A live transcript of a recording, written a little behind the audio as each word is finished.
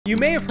You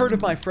may have heard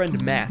of my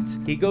friend Matt.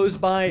 He goes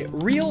by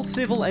Real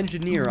Civil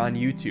Engineer on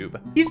YouTube.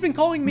 He's been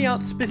calling me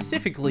out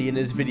specifically in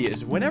his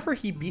videos whenever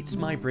he beats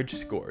my bridge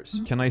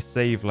scores. Can I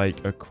save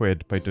like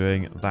 £1 by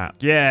doing that?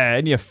 Yeah,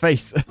 in your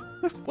face.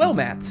 Well,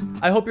 Matt,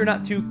 I hope you're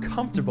not too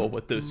comfortable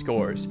with those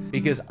scores,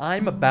 because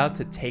I'm about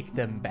to take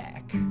them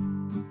back.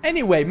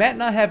 Anyway, Matt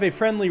and I have a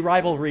friendly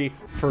rivalry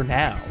for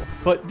now,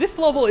 but this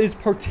level is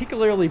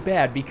particularly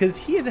bad because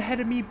he is ahead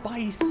of me by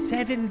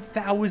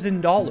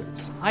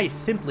 $7,000. I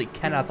simply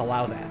cannot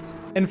allow that.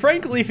 And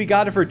frankly, if he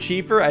got it for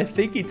cheaper, I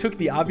think he took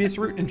the obvious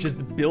route and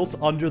just built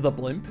under the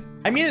blimp.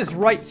 I mean, it's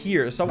right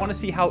here, so I want to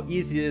see how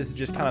easy it is to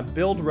just kind of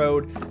build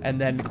road and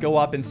then go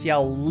up and see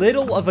how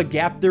little of a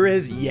gap there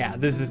is. Yeah,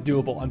 this is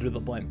doable under the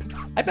blimp.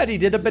 I bet he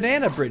did a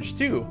banana bridge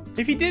too.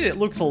 If he did, it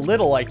looks a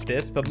little like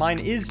this, but mine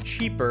is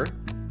cheaper.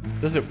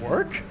 Does it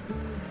work?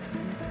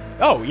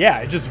 Oh yeah,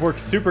 it just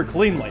works super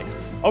cleanly.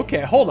 Okay,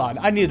 hold on.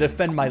 I need to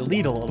defend my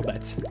lead a little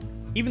bit.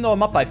 Even though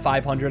I'm up by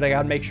 500, I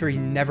gotta make sure he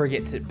never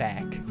gets it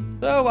back.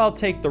 So I'll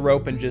take the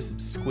rope and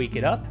just squeak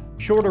it up.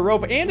 Shorter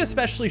rope and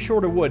especially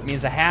shorter wood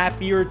means a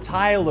happier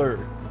Tyler.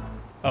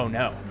 Oh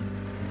no.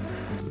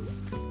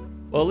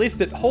 Well, at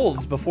least it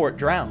holds before it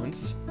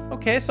drowns.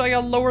 Okay, so I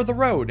gotta lower the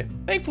road.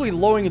 Thankfully,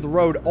 lowering the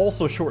road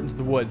also shortens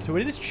the wood, so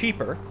it is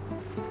cheaper.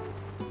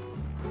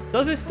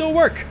 Does it still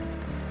work?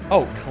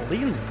 Oh,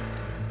 cleanly.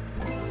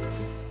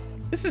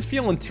 This is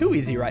feeling too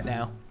easy right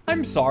now.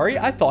 I'm sorry,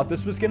 I thought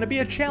this was gonna be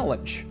a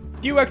challenge. A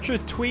few extra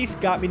tweaks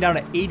got me down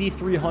to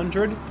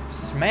 8,300.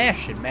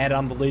 Smashing Matt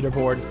on the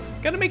leaderboard.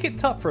 Gonna make it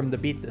tough for him to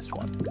beat this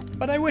one.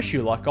 But I wish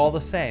you luck all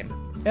the same.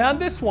 And on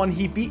this one,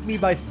 he beat me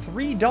by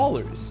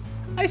 $3.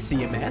 I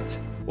see you, Matt.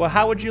 Well,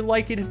 how would you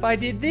like it if I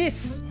did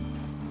this?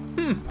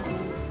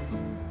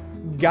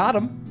 Got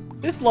him.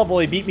 This level,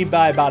 he beat me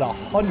by about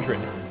 100.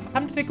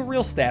 Time to take a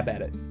real stab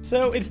at it.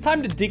 So it's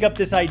time to dig up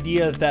this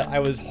idea that I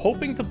was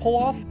hoping to pull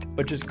off,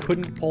 but just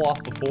couldn't pull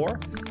off before.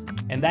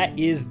 And that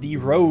is the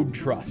road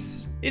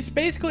truss. It's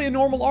basically a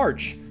normal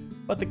arch,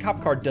 but the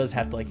cop car does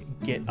have to like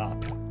get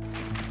up.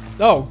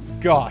 Oh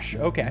gosh,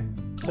 okay.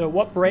 So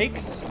what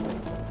breaks?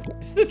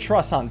 It's the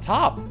truss on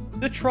top.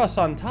 The truss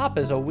on top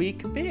is a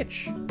weak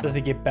bitch. Does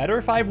it get better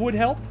if I have wood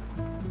help?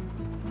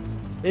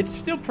 It's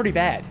still pretty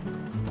bad.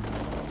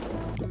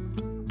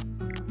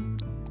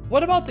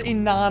 What about a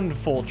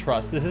non-full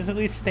truss? Does this at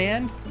least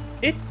stand?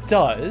 It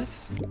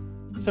does.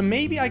 So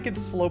maybe I could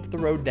slope the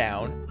road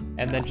down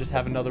and then just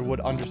have another wood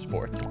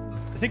undersport.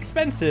 It's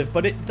expensive,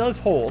 but it does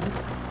hold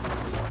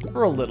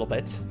for a little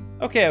bit.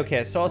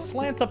 Okay, so I'll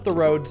slant up the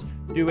roads,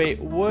 do a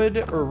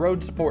wood or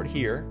road support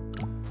here,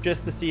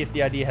 just to see if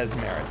the idea has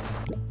merit.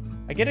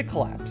 I get a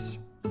collapse.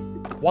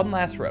 One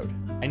last road.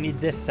 I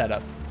need this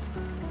setup.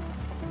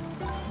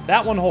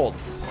 That one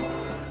holds.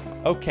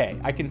 Okay,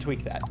 I can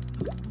tweak that.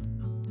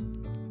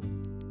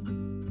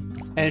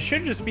 And it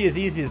should just be as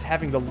easy as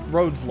having the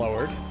roads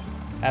lowered.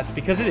 That's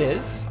because it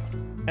is.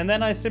 And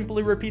then I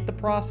simply repeat the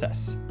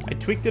process. I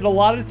tweaked it a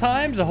lot of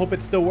times. I hope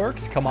it still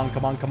works. Come on,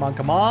 come on, come on,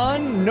 come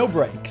on. No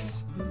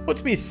breaks.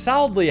 Puts me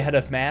solidly ahead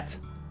of Matt.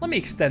 Let me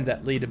extend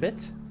that lead a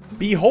bit.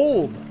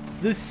 Behold,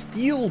 the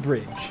steel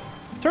bridge.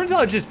 Turns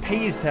out it just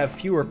pays to have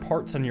fewer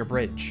parts on your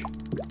bridge.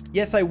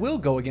 Yes, I will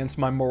go against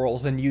my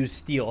morals and use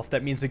steel if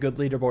that means a good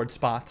leaderboard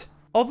spot.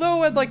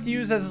 Although I'd like to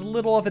use as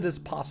little of it as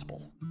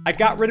possible. I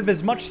got rid of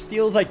as much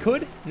steel as I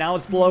could. Now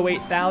it's below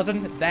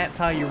 8,000. That's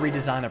how you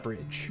redesign a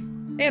bridge.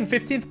 And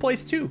 15th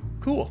place too.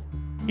 Cool.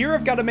 Here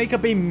I've got to make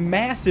up a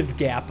massive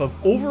gap of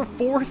over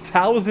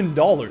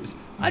 $4,000.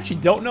 I actually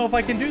don't know if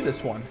I can do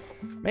this one.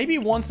 Maybe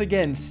once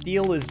again,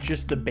 steel is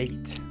just the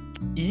bait.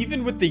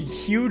 Even with the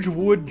huge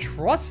wood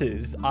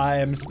trusses, I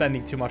am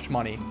spending too much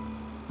money.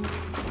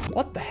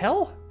 What the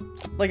hell?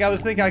 Like I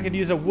was thinking I could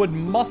use a wood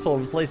muscle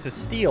in place of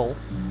steel.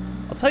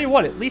 I'll tell you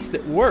what, at least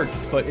it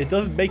works, but it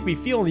doesn't make me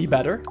feel any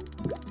better.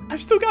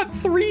 I've still got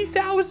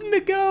 3,000 to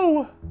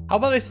go. How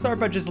about I start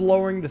by just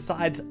lowering the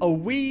sides a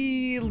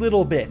wee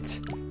little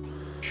bit?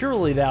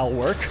 Surely that'll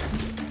work.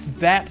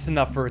 That's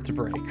enough for it to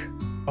break.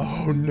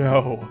 Oh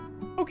no.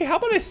 Okay, how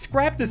about I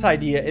scrap this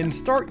idea and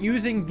start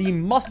using the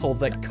muscle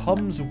that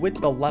comes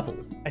with the level?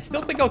 I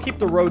still think I'll keep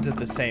the roads at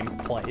the same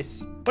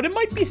place, but it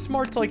might be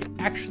smart to like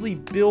actually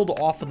build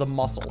off of the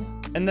muscle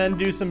and then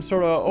do some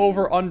sort of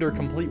over-under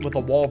complete with a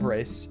wall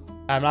brace.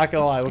 I'm not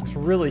gonna lie, it looks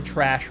really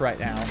trash right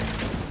now.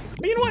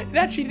 But you know what? It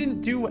actually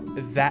didn't do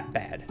that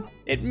bad.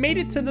 It made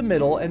it to the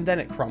middle and then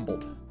it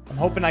crumbled. I'm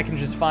hoping I can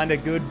just find a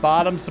good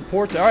bottom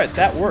support. All right,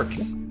 that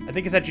works. I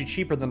think it's actually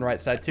cheaper than the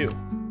right side too.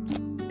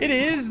 It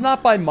is,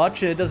 not by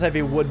much, and it does have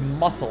a wood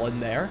muscle in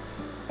there.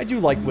 I do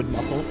like wood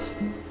muscles.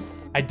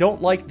 I don't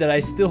like that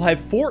I still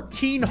have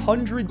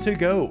 1,400 to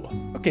go.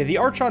 Okay, the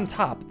arch on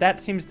top,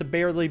 that seems to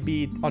barely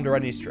be under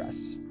any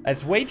stress.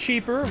 That's way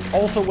cheaper,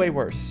 also way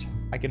worse.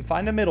 I can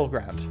find a middle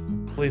ground.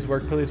 Please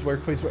work, please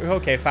work, please work.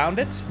 Okay, found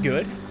it.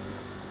 Good.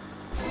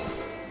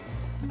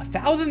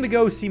 1,000 to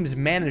go seems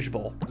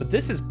manageable, but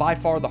this is by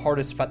far the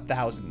hardest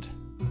 1,000.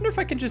 I wonder if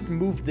I can just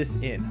move this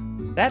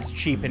in. That's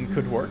cheap and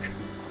could work.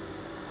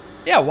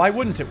 Yeah, why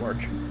wouldn't it work?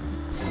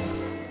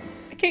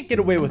 I can't get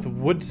away with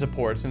wood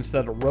supports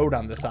instead of road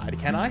on the side,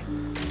 can I?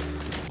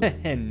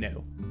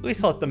 No. At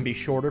least let them be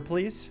shorter,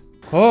 please.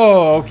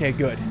 Oh, okay,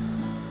 good.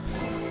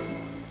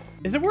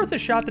 Is it worth a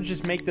shot to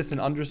just make this an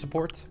under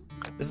support?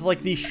 This is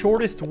like the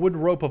shortest wood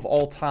rope of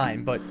all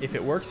time, but if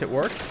it works, it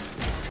works.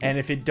 And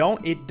if it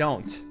don't, it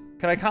don't.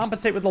 Can I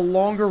compensate with a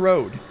longer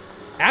road?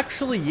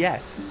 Actually,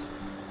 yes.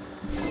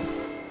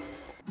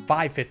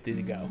 550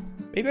 to go.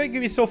 Maybe I could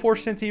be so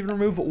fortunate to even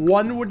remove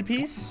one wood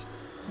piece.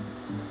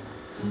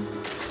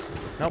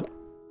 Nope.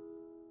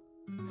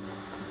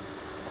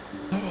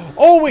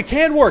 Oh, it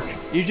can work.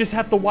 You just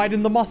have to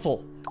widen the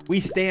muscle.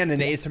 We stand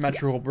an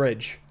asymmetrical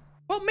bridge.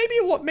 Well, maybe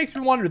what makes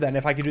me wonder then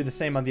if I could do the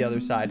same on the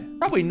other side.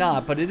 Probably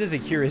not, but it is a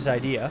curious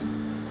idea.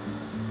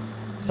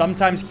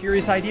 Sometimes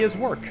curious ideas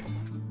work.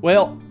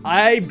 Well,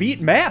 I beat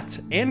Matt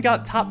and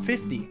got top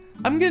 50.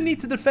 I'm gonna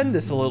need to defend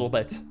this a little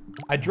bit.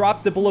 I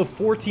dropped it below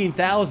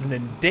 14,000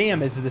 and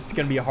damn is this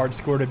gonna be a hard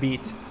score to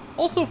beat.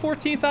 Also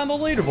 14th on the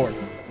leaderboard.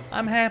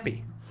 I'm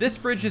happy. This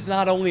bridge is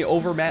not only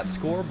over Matt's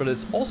score, but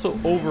it's also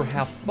over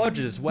half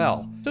budget as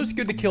well. So it's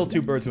good to kill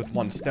two birds with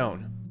one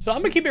stone. So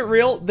I'm gonna keep it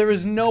real, there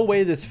is no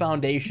way this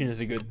foundation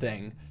is a good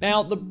thing.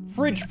 Now, the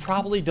bridge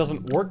probably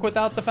doesn't work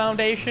without the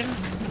foundation.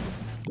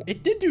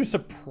 It did do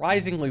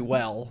surprisingly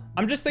well.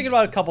 I'm just thinking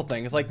about a couple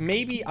things, like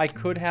maybe I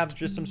could have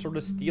just some sort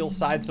of steel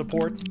side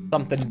support,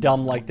 something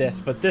dumb like this,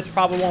 but this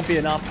probably won't be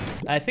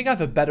enough. And I think I have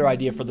a better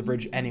idea for the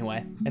bridge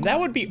anyway, and that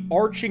would be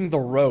arching the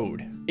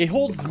road. It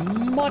holds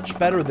much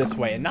better this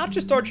way, and not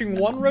just arching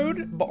one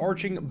road, but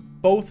arching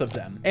both of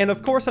them. And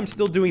of course, I'm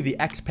still doing the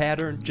X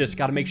pattern, just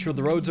gotta make sure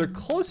the roads are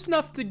close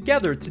enough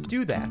together to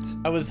do that.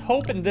 I was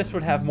hoping this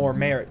would have more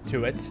merit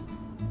to it.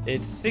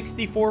 It's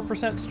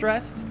 64%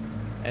 stressed,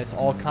 and it's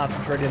all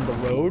concentrated in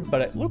the road,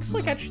 but it looks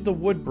like actually the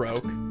wood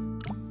broke.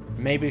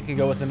 Maybe we can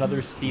go with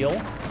another steel.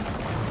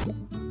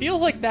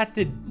 Feels like that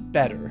did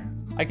better.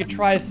 I could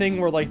try a thing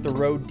where like the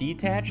road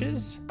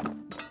detaches.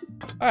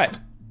 All right.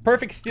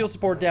 Perfect steel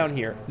support down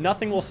here.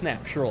 Nothing will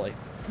snap, surely.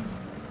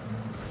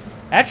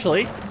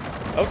 Actually,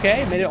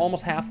 okay, made it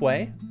almost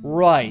halfway.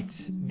 Right,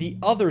 the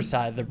other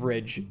side of the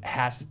bridge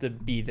has to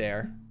be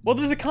there. Well,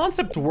 does the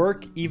concept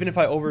work even if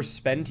I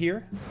overspend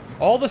here?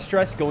 All the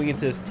stress going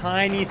into this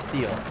tiny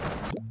steel.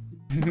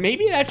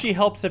 Maybe it actually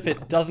helps if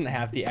it doesn't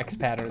have the X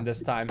pattern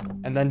this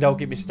time. And then don't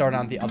get me started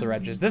on the other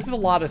edges. This is a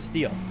lot of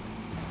steel.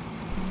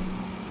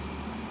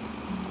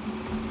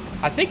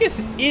 I think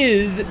this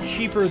is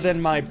cheaper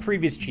than my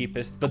previous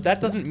cheapest, but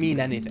that doesn't mean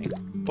anything.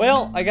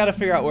 Well, I gotta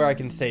figure out where I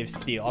can save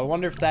steel. I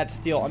wonder if that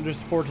steel under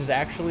support is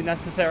actually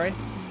necessary.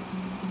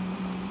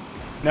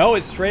 No,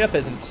 it straight up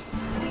isn't.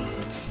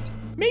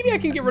 Maybe I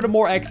can get rid of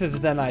more X's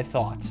than I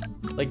thought.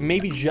 Like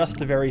maybe just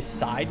the very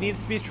side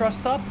needs to be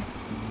trussed up.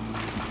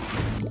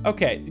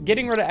 Okay,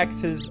 getting rid of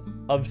X's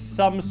of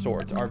some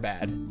sort are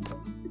bad.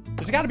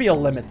 There's gotta be a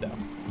limit though.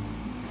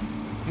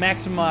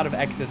 Maximum amount of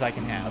X's I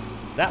can have.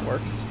 That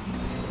works.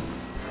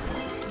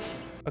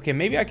 Okay,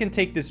 maybe I can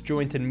take this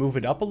joint and move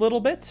it up a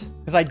little bit.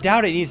 Because I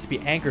doubt it needs to be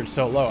anchored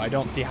so low. I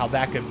don't see how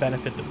that could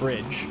benefit the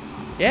bridge.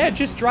 Yeah, it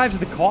just drives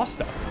the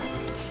cost up.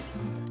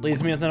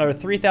 Leaves me with another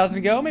 3,000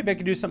 to go. Maybe I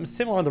could do something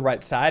similar on the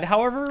right side.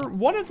 However,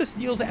 one of the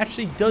steels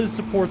actually does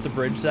support the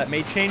bridge, so that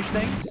may change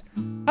things.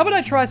 How about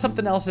I try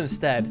something else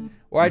instead,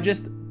 where I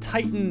just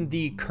tighten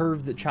the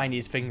curved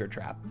Chinese finger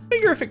trap.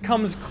 Figure if it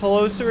comes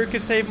closer, it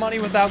could save money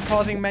without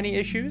causing many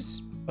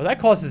issues. Oh, that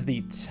causes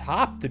the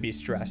top to be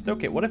stressed.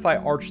 Okay, what if I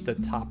arch the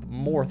top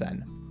more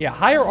then? Yeah,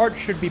 higher arch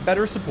should be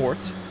better support.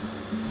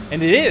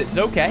 And it is,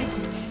 okay.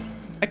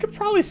 I could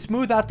probably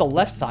smooth out the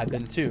left side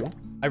then too.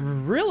 I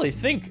really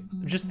think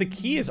just the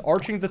key is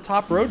arching the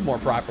top road more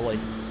properly.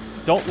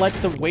 Don't let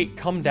the weight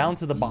come down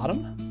to the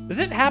bottom. Does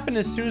it happen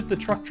as soon as the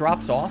truck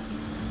drops off?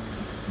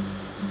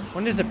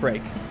 When does it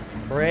break?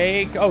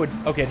 Break, oh,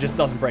 okay, it just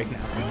doesn't break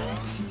now.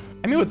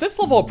 I mean, with this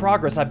level of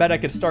progress, I bet I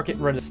could start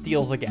getting rid of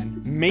steels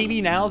again.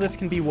 Maybe now this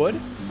can be wood?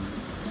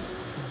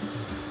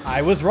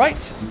 I was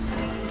right.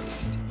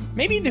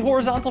 Maybe the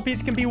horizontal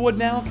piece can be wood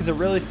now, because it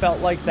really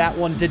felt like that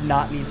one did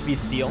not need to be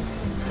steel.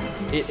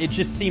 It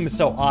just seems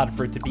so odd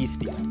for it to be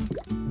steel.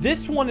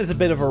 This one is a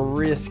bit of a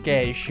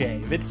risque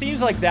shave. It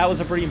seems like that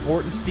was a pretty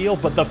important steel,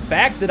 but the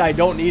fact that I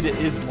don't need it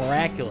is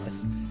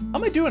miraculous. How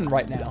am I doing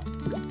right now?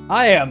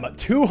 I am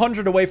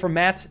 200 away from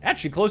Matt,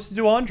 actually close to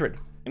 200.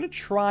 I'm gonna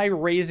try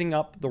raising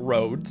up the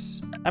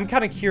roads. I'm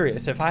kind of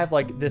curious if I have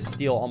like this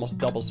steel almost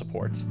double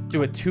support.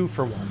 Do a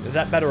 2-for-1. Is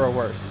that better or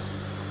worse?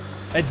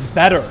 It's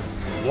better.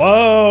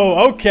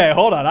 Whoa, okay,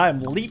 hold on. I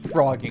am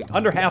leapfrogging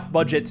under half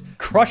budget,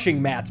 crushing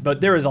mats,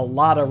 but there is a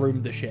lot of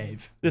room to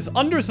shave. This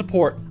under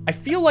support, I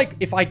feel like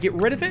if I get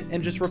rid of it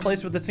and just replace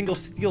it with a single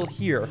steel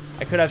here,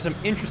 I could have some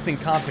interesting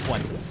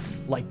consequences,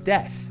 like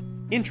death.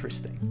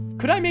 Interesting.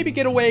 Could I maybe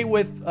get away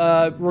with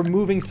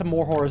removing some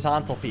more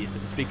horizontal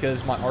pieces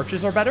because my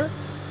arches are better?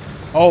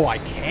 Oh, I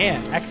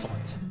can.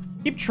 Excellent.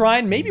 Keep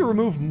trying. Maybe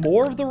remove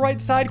more of the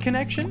right side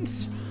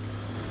connections.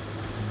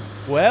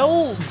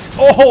 Well,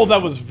 oh,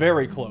 that was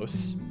very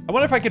close. I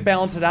wonder if I could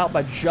balance it out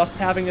by just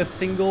having a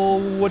single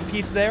wood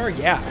piece there.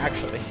 Yeah,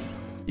 actually.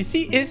 You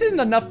see, it isn't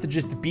enough to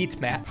just beat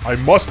Matt. I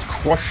must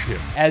crush him.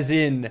 As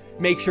in,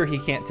 make sure he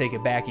can't take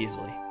it back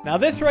easily. Now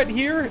this right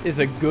here is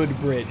a good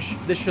bridge.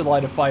 This should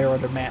light a fire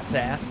under Matt's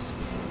ass.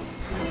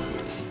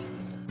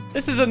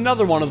 This is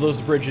another one of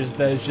those bridges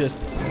that is just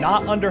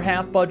not under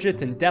half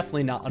budget and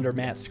definitely not under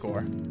Matt's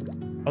score.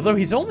 Although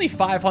he's only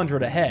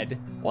 500 ahead,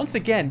 once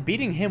again,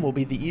 beating him will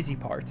be the easy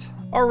part.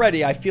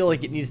 Already, I feel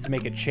like it needs to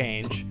make a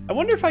change. I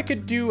wonder if I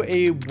could do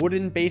a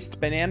wooden-based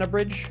banana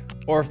bridge,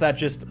 or if that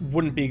just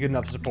wouldn't be good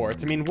enough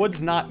support. I mean,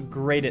 wood's not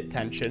great at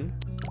tension.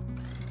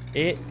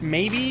 It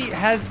maybe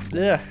has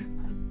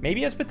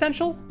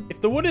potential.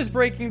 If the wood is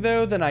breaking,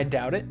 though, then I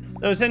doubt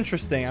it. That was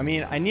interesting. I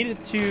mean, I needed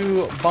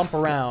to bump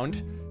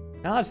around.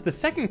 Now it's the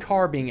second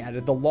car being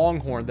added, the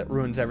Longhorn, that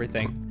ruins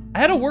everything. I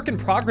had a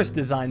work-in-progress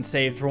design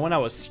saved for when I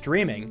was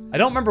streaming. I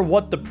don't remember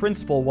what the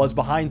principle was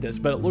behind this,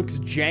 but it looks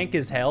jank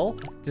as hell.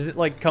 Does it,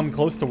 like, come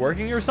close to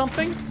working or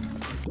something?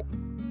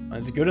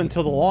 It's good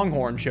until the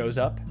Longhorn shows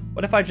up.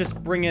 What if I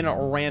just bring in a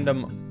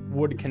random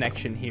wood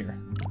connection here?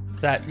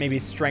 Does that maybe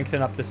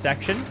strengthen up the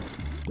section?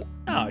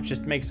 No, it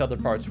just makes other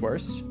parts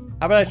worse.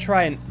 How about I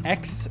try an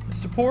X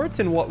support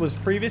in what was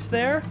previous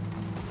there?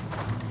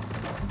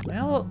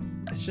 Well,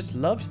 it just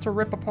loves to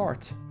rip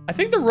apart. I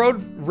think the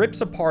road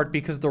rips apart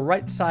because the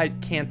right side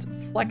can't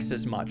flex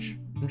as much.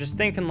 I'm just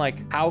thinking,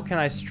 like, how can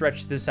I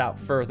stretch this out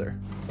further?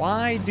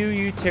 Why do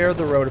you tear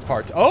the road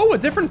apart? Oh, a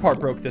different part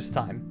broke this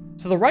time.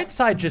 So the right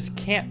side just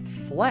can't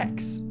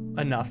flex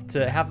enough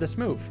to have this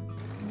move.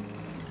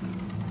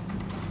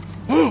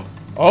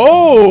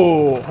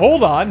 Oh,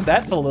 hold on.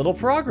 That's a little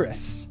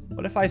progress.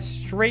 What if I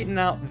straighten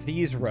out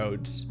these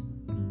roads?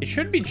 It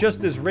should be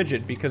just as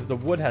rigid because the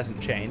wood hasn't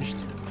changed.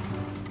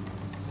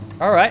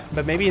 All right,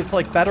 but maybe it's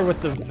like better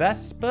with the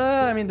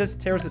Vespa. I mean, this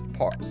tears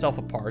itself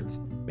apart.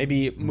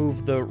 Maybe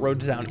move the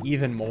roads down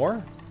even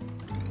more.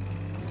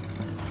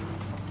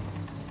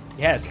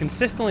 Yeah, it's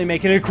consistently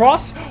making it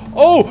across.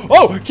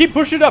 Oh, keep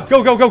pushing it up.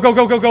 Go, go, go, go,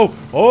 go, go, go.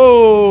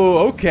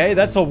 Oh, okay.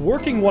 That's a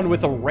working one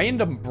with a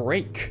random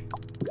break.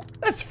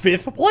 That's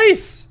 5th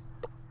place.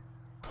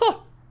 Huh.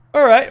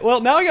 All right,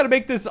 well, now I got to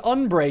make this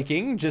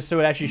unbreaking just so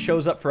it actually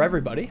shows up for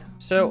everybody.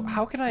 So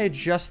how can I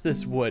adjust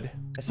this wood?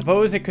 I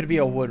suppose it could be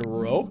a wood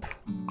rope.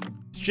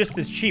 It's just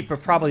as cheap,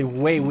 but probably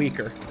way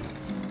weaker.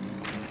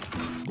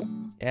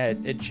 Yeah,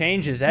 it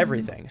changes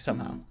everything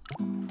somehow.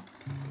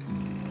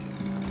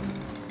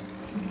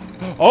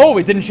 Oh,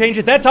 it didn't change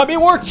it that time.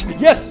 It worked.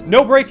 Yes,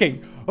 no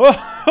braking.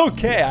 Oh,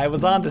 okay, I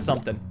was onto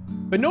something.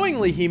 But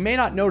knowingly, he may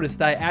not notice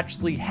that I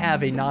actually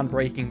have a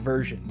non-braking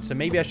version. So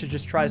maybe I should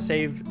just try to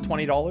save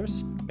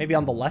 $20. Maybe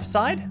on the left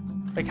side?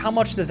 Like, how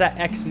much does that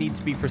X need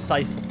to be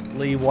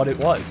precisely what it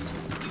was?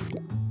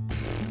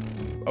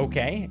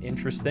 Okay,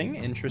 interesting,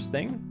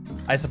 interesting.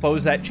 I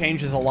suppose that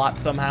changes a lot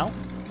somehow.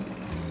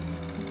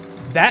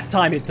 That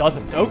time it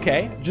doesn't.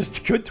 Okay,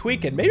 just good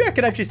tweaking. Maybe I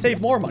could actually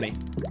save more money.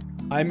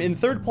 I'm in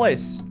 3rd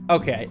place.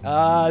 Okay,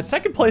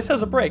 2nd place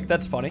has a break.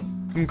 That's funny.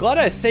 I'm glad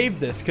I saved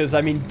this because,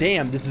 I mean,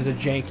 damn, this is a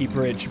janky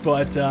bridge,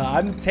 but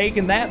I'm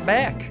taking that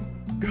back.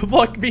 Good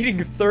luck beating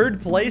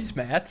 3rd place,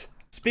 Matt.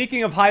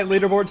 Speaking of high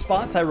leaderboard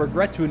spots, I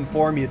regret to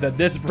inform you that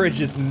this bridge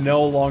is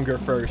no longer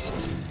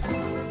 1st.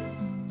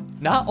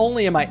 Not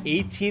only am I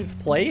 18th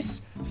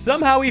place,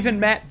 somehow even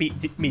Matt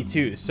beat me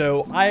too,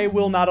 so I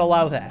will not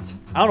allow that.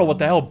 I don't know what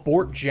the hell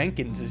Bort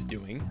Jenkins is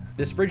doing.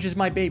 This bridge is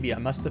my baby. I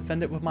must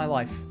defend it with my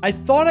life. I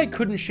thought I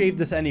couldn't shave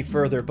this any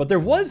further, but there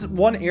was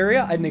one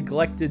area I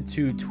neglected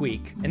to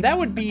tweak, and that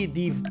would be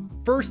the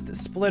first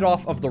split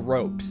off of the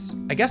ropes.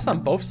 I guess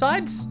on both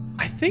sides?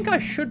 I think I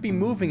should be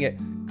moving it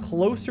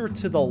closer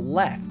to the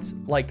left,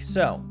 like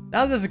so.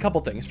 Now there's a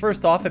couple things.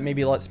 First off, it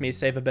maybe lets me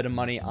save a bit of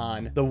money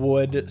on the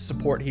wood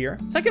support here.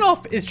 Second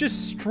off, it's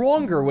just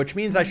stronger, which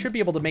means I should be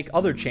able to make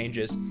other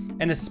changes.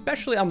 And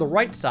especially on the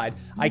right side,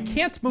 I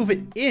can't move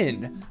it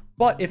in,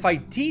 but if I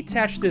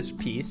detach this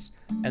piece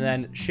and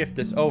then shift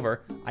this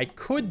over, I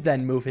could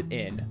then move it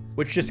in,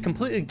 which just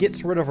completely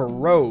gets rid of a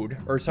road,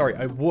 or sorry,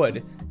 a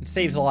wood, and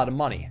saves a lot of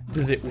money.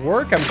 Does it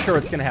work? I'm sure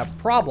it's gonna have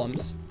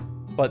problems,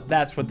 but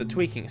that's what the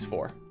tweaking is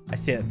for. I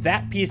see that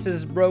that piece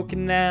is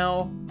broken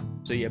now,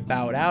 so you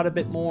bow it out a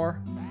bit more.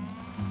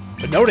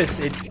 But notice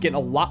it's getting a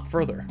lot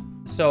further.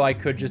 So I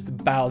could just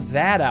bow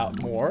that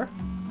out more.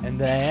 And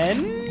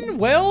then,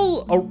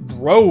 well, a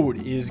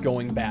road is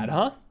going bad,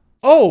 huh?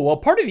 Oh, well,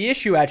 part of the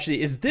issue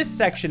actually is this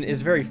section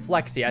is very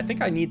flexy. I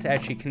think I need to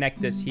actually connect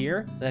this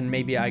here. Then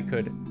maybe I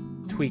could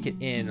tweak it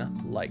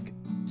in like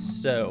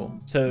so.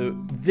 So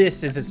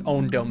this is its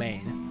own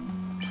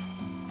domain.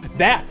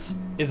 That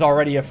is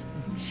already a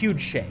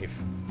huge shave.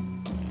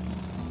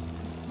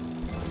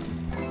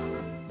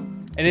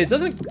 And it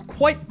doesn't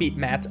quite beat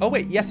Matt. Oh,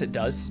 wait, yes, it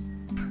does.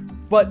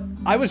 But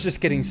I was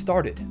just getting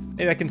started.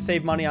 Maybe I can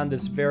save money on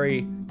this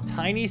very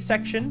tiny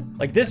section.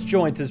 Like, this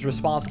joint is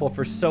responsible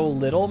for so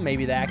little.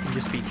 Maybe that can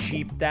just be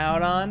cheaped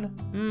out on.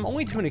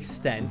 Only to an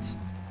extent.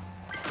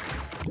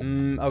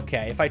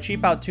 Okay, if I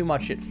cheap out too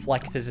much, it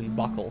flexes and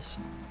buckles.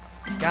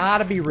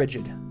 Gotta be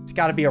rigid. It's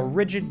gotta be a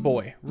rigid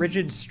boy.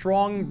 Rigid,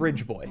 strong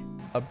bridge boy.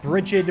 A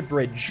bridged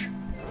bridge.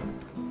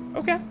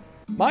 Okay.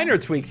 Minor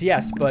tweaks,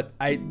 yes, but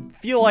I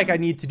feel like I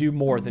need to do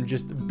more than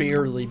just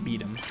barely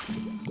beat him.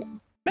 I'm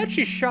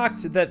actually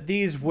shocked that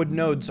these wood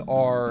nodes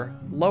are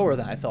lower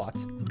than I thought.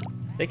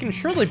 They can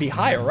surely be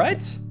higher,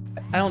 right?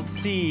 I don't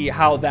see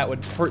how that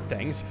would hurt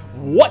things.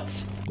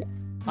 What?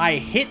 I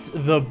hit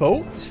the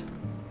boat?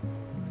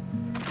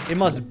 It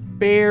must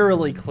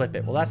barely clip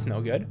it. Well, that's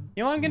no good.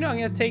 You know what I'm gonna do? I'm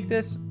gonna take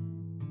this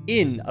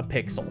in a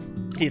pixel.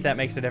 See if that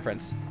makes a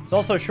difference. It's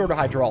also shorter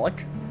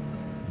hydraulic.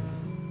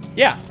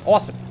 Yeah,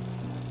 awesome.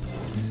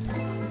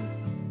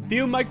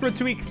 Few micro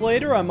tweaks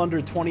later, I'm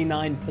under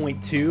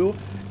 29.2.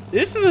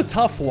 This is a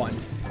tough one.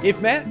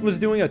 If Matt was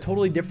doing a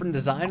totally different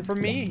design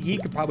from me, he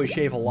could probably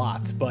shave a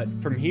lot, but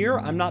from here,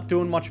 I'm not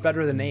doing much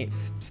better than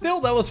 8th.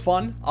 Still, that was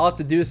fun. I'll have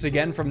to do this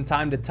again from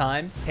time to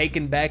time,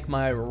 taking back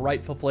my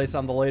rightful place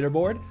on the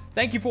leaderboard.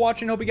 Thank you for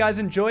watching. Hope you guys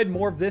enjoyed.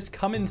 More of this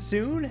coming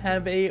soon.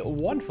 Have a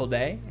wonderful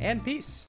day, and peace.